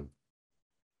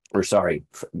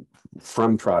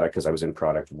product, because I was in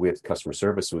product with customer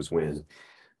service, was when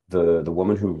the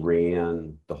woman who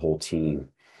ran the whole team,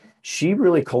 she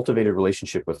really cultivated a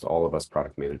relationship with all of us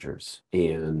product managers.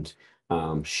 And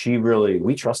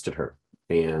we trusted her,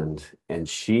 and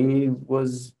she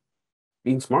was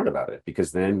being smart about it,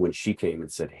 because then when she came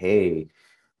and said, hey,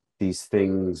 these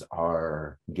things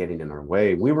are getting in our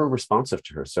way, we were responsive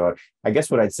to her. So I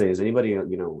guess what I'd say is anybody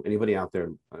out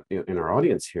there in our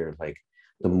audience here, like,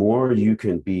 the more you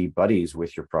can be buddies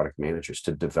with your product managers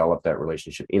to develop that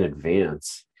relationship in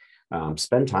advance,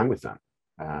 spend time with them.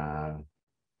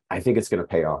 I think it's going to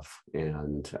pay off.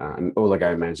 And Oleg,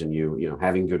 I imagine you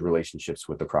having good relationships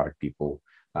with the product people,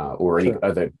 or any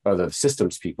other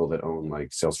systems people that own like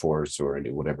Salesforce or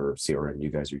any whatever CRM you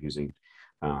guys are using.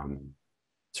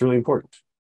 It's really important.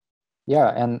 Yeah,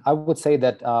 and I would say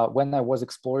that when I was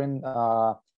exploring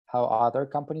how other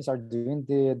companies are doing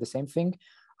the same thing,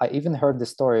 I even heard the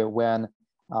story when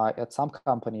at some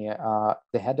company,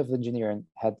 the head of engineering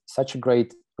had such a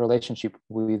great relationship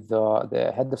with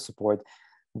the head of support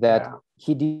that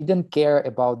he didn't care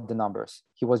about the numbers.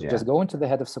 He was just going to the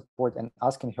head of support and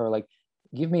asking her, like,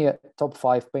 give me a top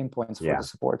 5 pain points for the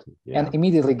support, and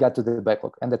immediately got to the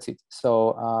backlog, and that's it.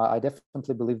 So I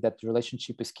definitely believe that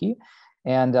relationship is key.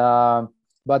 And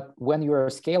but when you are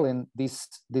scaling, this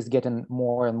getting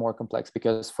more and more complex,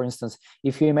 because, for instance,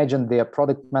 if you imagine the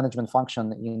product management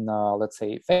function in let's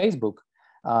say Facebook,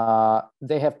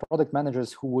 they have product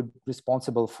managers who would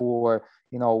responsible for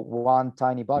one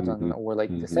tiny button or like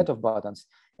the set of buttons.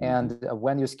 And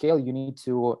when you scale, you need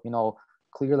to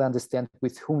clearly understand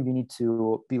with whom you need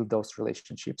to build those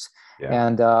relationships.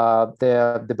 And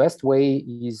the best way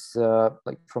is,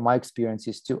 like from my experience,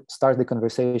 is to start the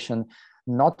conversation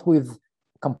not with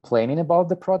complaining about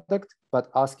the product,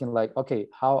 but asking like, okay,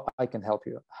 how I can help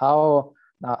you, how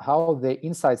the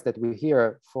insights that we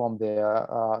hear from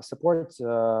the support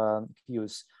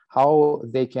queues, how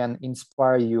they can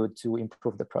inspire you to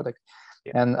improve the product.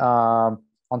 And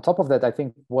on top of that, I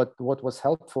think what was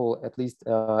helpful, at least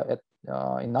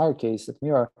in our case at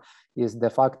Miro, is the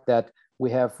fact that we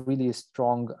have really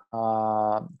strong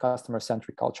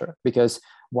customer-centric culture, because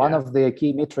one of the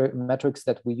key metrics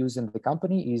that we use in the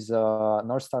company is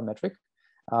North Star metric.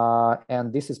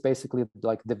 And this is basically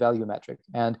like the value metric.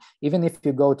 And even if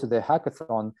you go to the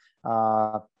hackathon,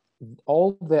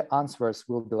 all the answers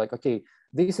will be like, okay,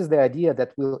 this is the idea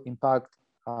that will impact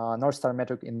North Star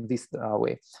metric in this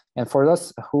way. And for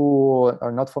those who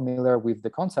are not familiar with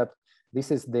the concept, this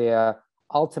is the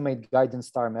ultimate guidance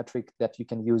star metric that you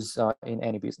can use in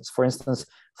any business. For instance,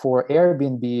 for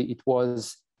Airbnb, it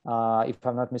was, if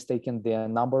I'm not mistaken, the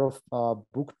number of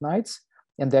booked nights.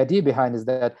 And the idea behind is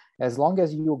that as long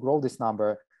as you grow this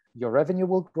number, your revenue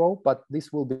will grow, but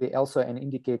this will be also an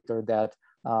indicator that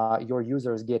your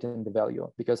users get in the value,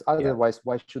 because otherwise,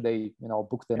 why should they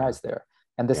book the nights there?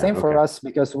 And the same for us,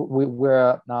 because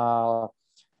we're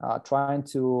trying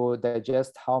to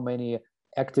digest how many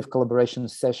active collaboration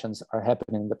sessions are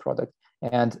happening in the product.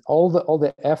 And all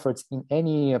the efforts in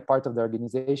any part of the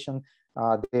organization,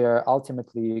 they're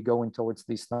ultimately going towards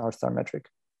this North Star metric.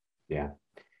 Yeah.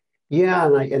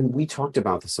 Yeah, and we talked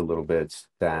about this a little bit,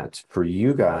 that for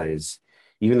you guys,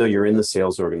 even though you're in the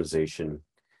sales organization,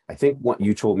 I think what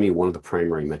you told me, one of the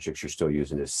primary metrics you're still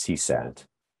using is CSAT.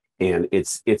 And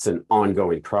it's an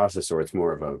ongoing process, or it's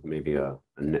more of a maybe a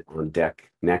on deck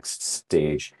next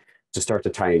stage to start to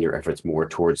tie in your efforts more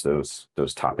towards those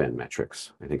top end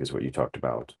metrics, I think is what you talked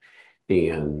about.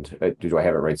 And do I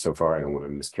have it right so far? I don't want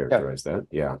to mischaracterize that.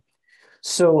 Yeah.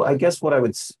 So I guess what I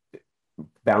would,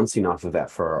 bouncing off of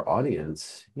that for our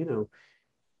audience, you know,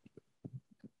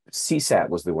 CSAT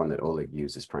was the one that Oleg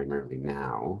uses primarily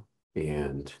now.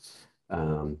 And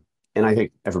I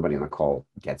think everybody on the call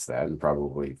gets that and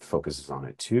probably focuses on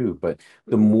it too. But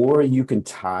the more you can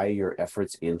tie your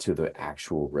efforts into the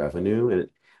actual revenue,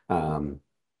 and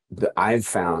I've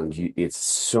found it's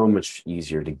so much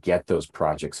easier to get those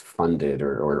projects funded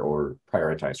or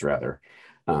prioritized rather,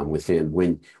 within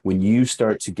when you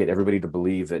start to get everybody to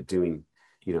believe that doing,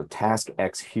 you know, task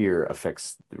X here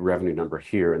affects the revenue number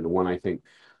here. And the one I think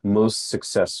most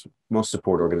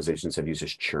support organizations have used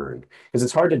is churn, because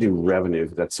it's hard to do revenue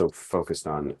that's so focused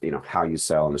on, you know, how you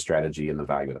sell and the strategy and the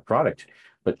value of the product.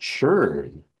 But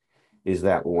churn is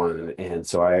that one. And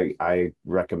so I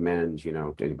recommend, you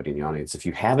know, to anybody in the audience, if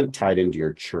you haven't tied into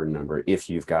your churn number, if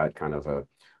you've got kind of a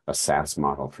SaaS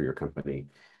model for your company,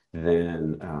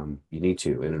 then you need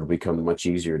to, and it'll become much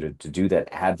easier to do that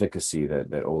advocacy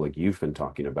that Oleg, you've been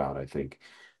talking about, I think,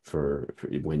 for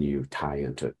when you tie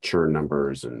into churn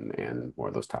numbers and more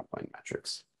of those top line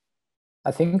metrics.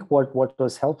 I think what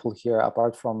was helpful here,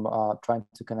 apart from trying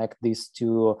to connect these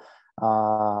to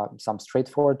some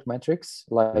straightforward metrics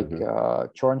like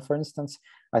churn, for instance,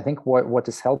 I think what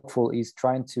is helpful is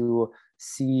trying to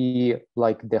see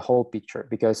like the whole picture.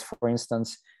 Because, for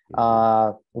instance,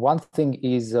 one thing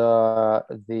is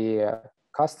the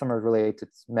customer related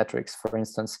metrics. For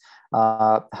instance,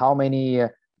 how many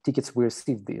tickets we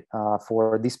received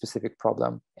for this specific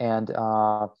problem. And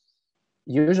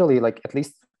usually, like, at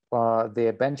least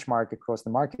the benchmark across the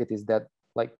market is that,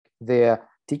 like, the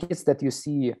tickets that you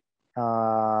see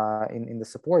in the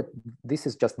support, this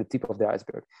is just the tip of the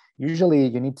iceberg. Usually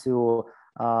you need to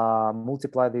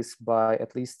multiply this by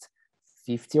at least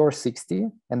 50 or 60,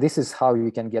 and this is how you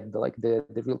can get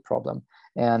the real problem.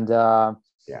 And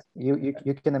you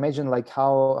can imagine like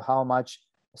how much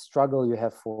struggle you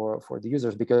have for the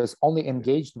users, because only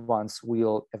engaged ones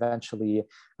will eventually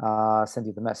send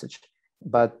you the message.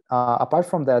 But apart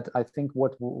from that, I think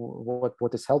what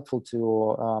is helpful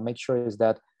to make sure is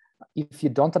that if you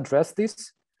don't address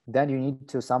this, then you need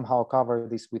to somehow cover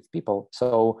this with people.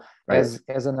 So as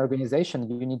an organization,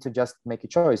 you need to just make a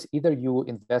choice. Either you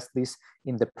invest this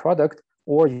in the product,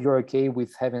 or you're okay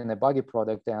with having a buggy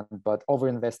product but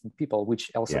overinvest in people,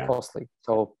 which also costly.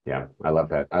 So yeah, I love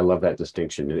that. I love that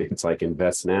distinction. It's like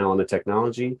invest now in the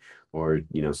technology, or,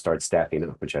 you know, start staffing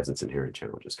up, which has its inherent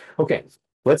challenges. Okay,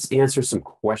 let's answer some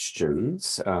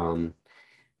questions.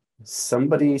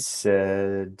 Somebody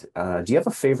said, do you have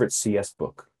a favorite CS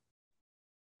book?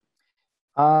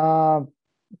 I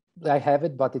have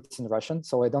it, but it's in Russian,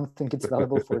 so I don't think it's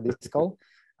valuable for this call.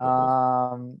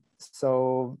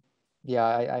 So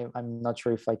yeah, I'm not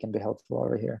sure if I can be helpful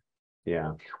over here.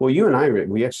 Yeah, well, you and I,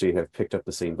 we actually have picked up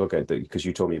the same book, because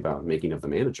you told me about Making of the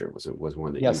Manager was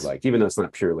one that you liked, even though it's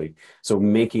not purely. So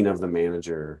Making of the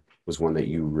Manager was one that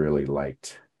you really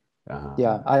liked.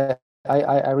 Yeah,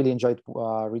 I really enjoyed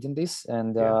reading this,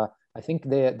 and I think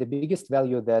the biggest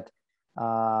value that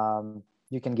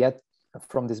you can get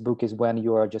from this book is when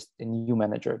you are just a new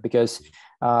manager, because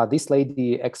this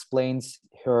lady explains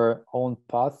her own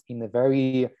path in a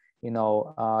very, you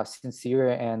know, sincere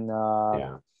and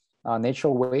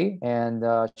natural way. And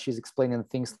she's explaining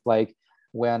things like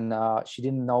when she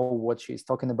didn't know what she's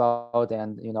talking about,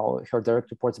 and, you know, her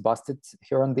direct reports busted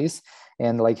her on this,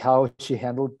 and like how she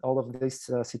handled all of these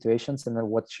situations, and then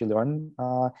what she learned.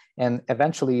 And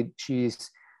eventually she's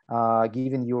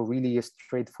giving you really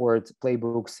straightforward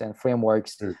playbooks and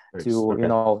frameworks to, you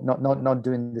know, not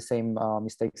doing the same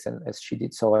mistakes as she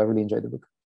did. So I really enjoyed the book.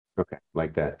 Okay,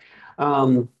 like that.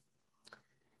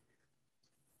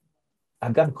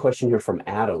 I've got a question here from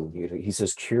Adam. He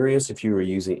says, curious if you were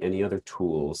using any other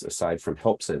tools aside from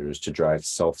help centers to drive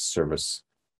self-service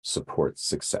support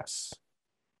success.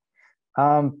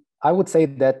 I would say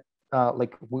that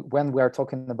when we are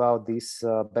talking about this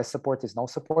best support is no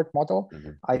support model,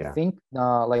 I think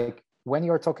like when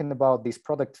you're talking about this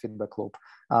product feedback loop,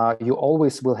 you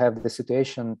always will have the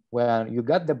situation when you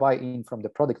got the buy-in from the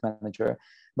product manager,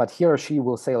 but he or she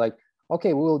will say like,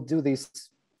 okay, we'll do this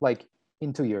like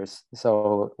in 2 years,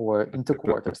 so, or in 2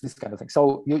 quarters, this kind of thing.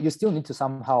 So you still need to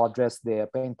somehow address the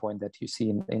pain point that you see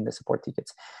in the support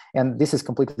tickets. And this is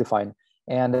completely fine.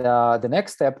 And the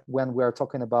next step when we're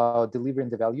talking about delivering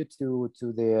the value to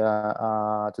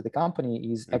the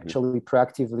company is actually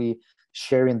proactively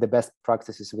sharing the best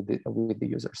practices with the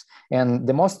users. And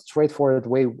the most straightforward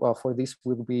way for this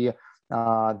will be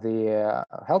the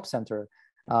help center.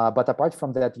 But apart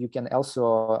from that, you can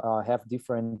also have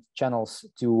different channels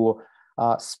to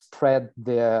spread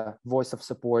the voice of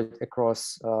support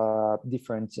across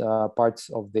different parts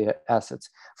of the assets.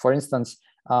 For instance,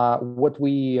 what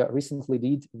we recently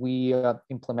did, we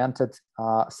implemented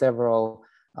several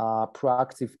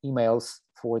proactive emails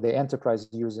for the enterprise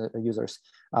users,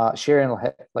 sharing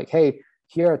like, hey,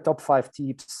 here are top 5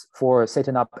 tips for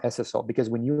setting up SSO, because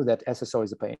we knew that SSO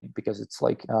is a pain because it's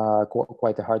like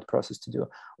quite a hard process to do.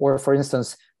 Or for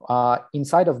instance,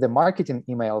 inside of the marketing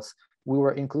emails, we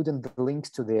were including the links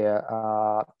to the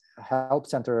help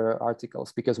center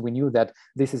articles because we knew that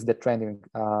this is the trending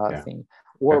thing.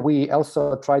 Or we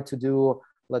also tried to do,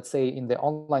 let's say in the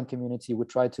online community, we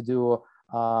tried to do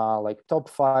like top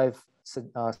 5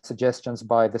 suggestions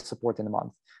by the support in a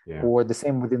month, or the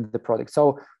same within the product.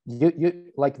 So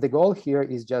you like the goal here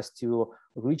is just to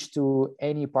reach to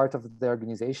any part of the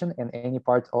organization and any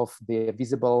part of the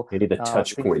visible. Maybe the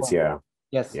touch points.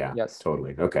 Yes.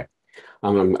 Totally. Okay. I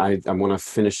want to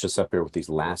finish this up here with these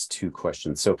last 2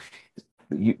 questions. So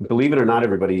believe it or not,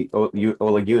 everybody,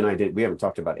 Oleg, you and I we haven't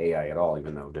talked about AI at all,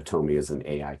 even though Datomi is an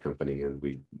AI company and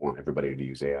we want everybody to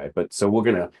use AI. But so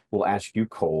we'll ask you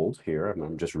cold here.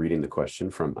 I'm just reading the question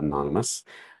from Anonymous.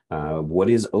 What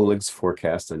is Oleg's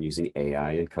forecast on using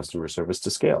AI in customer service to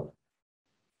scale?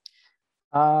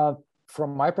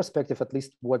 From my perspective, at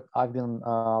least what I've been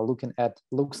looking at,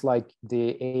 looks like the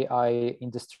AI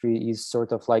industry is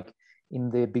sort of like in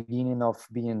the beginning of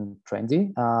being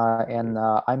trendy, and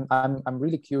I'm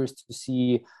really curious to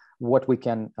see what we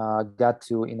can get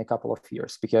to in a couple of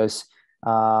years, because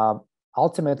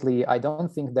ultimately I don't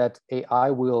think that AI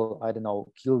will, I don't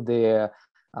know, kill the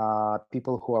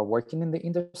people who are working in the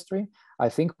industry. I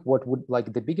think what would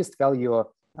like the biggest value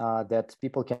that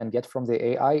people can get from the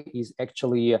AI is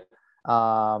actually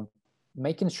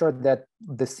making sure that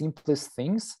the simplest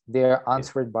things, they're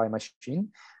answered by machine,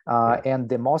 and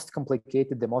the most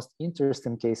complicated, the most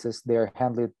interesting cases, they're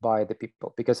handled by the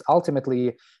people. Because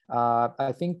ultimately,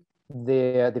 I think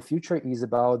the future is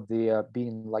about the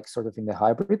being like sort of in the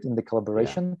hybrid, in the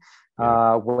collaboration,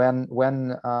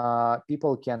 when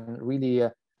people can really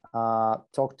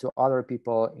talk to other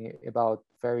people about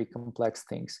very complex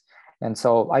things. And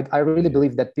so I really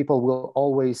believe that people will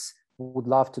always would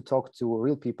love to talk to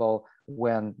real people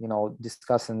when, you know,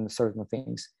 discussing certain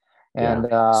things. And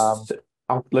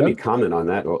let me comment on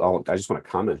that. I just want to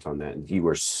comment on that. And you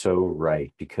were so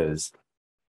right, because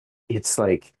it's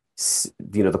like,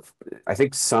 you know, I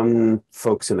think some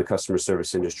folks in the customer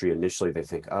service industry initially they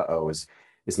think, uh-oh, is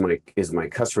my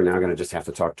customer now going to just have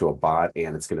to talk to a bot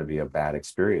and it's going to be a bad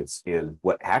experience? And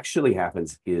what actually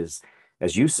happens is,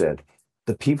 as you said,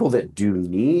 the people that do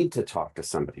need to talk to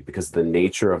somebody because of the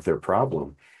nature of their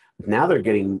problem, now there's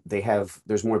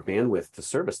more bandwidth to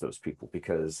service those people,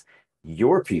 because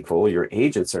your people, your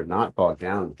agents, are not bogged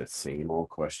down with the same old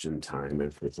question time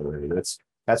and time.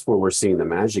 That's where we're seeing the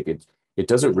magic. It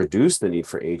doesn't reduce the need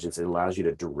for agents. It allows you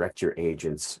to direct your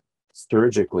agents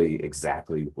surgically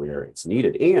exactly where it's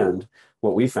needed. And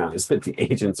what we found is that the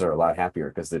agents are a lot happier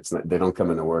because they don't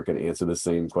come into work and answer the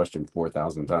same question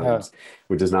 4,000 times,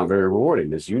 which is not very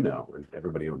rewarding, as you know, and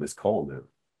everybody on this call knows.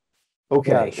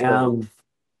 Okay.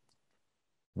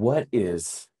 What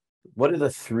are the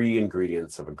 3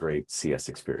 ingredients of a great CS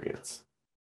experience?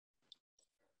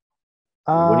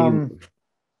 I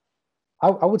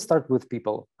would start with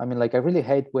people. I mean, like, I really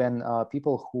hate when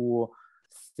people who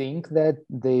think that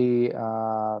they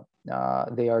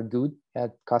are good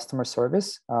at customer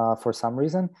service for some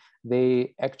reason,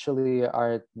 they actually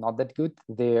are not that good.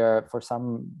 They're for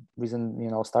some reason, you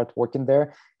know, start working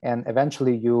there, and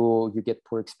eventually you get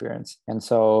poor experience. And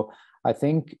so I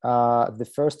think the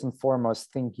first and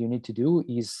foremost thing you need to do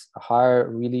is hire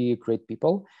really great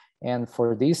people. And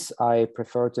for this, I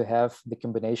prefer to have the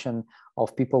combination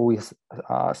of people with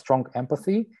strong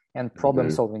empathy and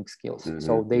problem-solving skills.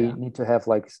 So they need to have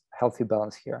like healthy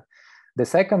balance here. The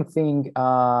second thing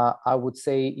I would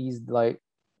say is like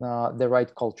the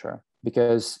right culture,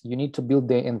 because you need to build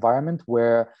the environment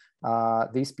where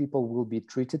these people will be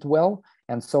treated well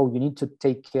And so you need to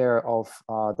take care of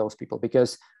those people,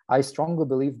 because I strongly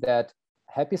believe that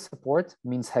happy support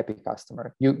means happy customer.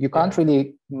 You can't really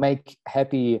make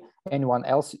happy anyone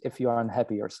else if you are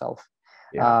unhappy yourself.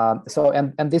 So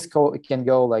this can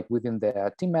go like within the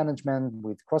team management,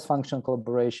 with cross-functional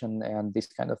collaboration and these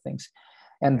kind of things.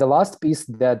 And the last piece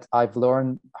that I've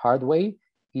learned hard way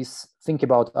is think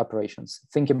about operations.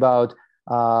 Think about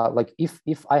like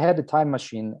if I had a time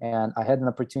machine and I had an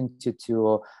opportunity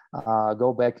to go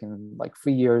back in like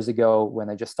 3 years ago when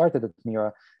I just started at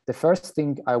Miro, the first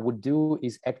thing I would do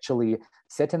is actually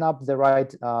setting up the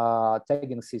right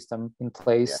tagging system in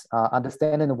place,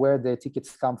 understanding where the tickets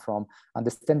come from,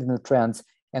 understanding the trends,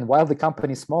 and while the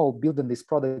company is small, building this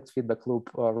product feedback loop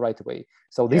right away.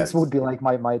 So this would be like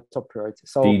my top priority.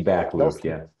 So feedback loop,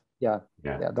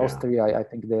 those three I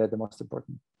think they're the most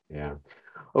important. Yeah.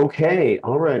 Okay.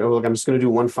 All right. Oh, look, I'm just going to do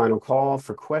one final call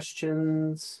for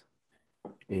questions.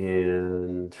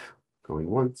 And going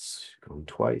once, going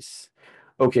twice.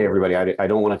 Okay, everybody. I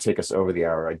don't want to take us over the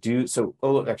hour. I do. So,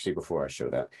 oh, look, actually, before I show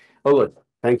that. Oh, look.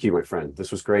 Thank you, my friend.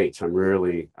 This was great. I'm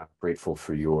really grateful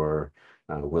for your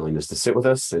willingness to sit with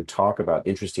us and talk about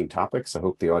interesting topics. I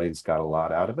hope the audience got a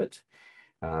lot out of it.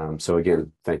 So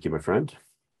again, thank you, my friend.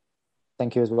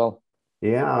 Thank you as well.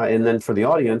 Yeah, and then for the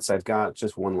audience, I've got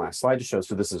just one last slide to show.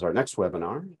 So this is our next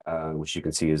webinar, which you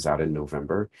can see is out in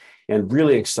November. And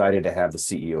really excited to have the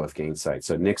CEO of Gainsight.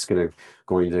 So Nick's going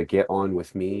to get on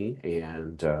with me,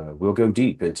 and we'll go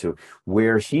deep into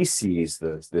where he sees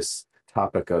this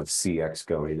topic of CX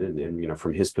going. And you know,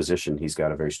 from his position, he's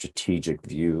got a very strategic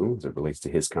view as it relates to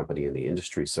his company and the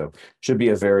industry. So should be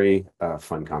a very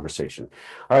fun conversation.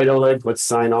 All right, Oleg, let's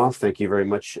sign off. Thank you very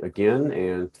much again.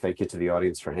 And thank you to the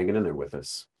audience for hanging in there with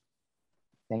us.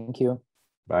 Thank you.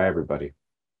 Bye, everybody.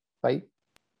 Bye.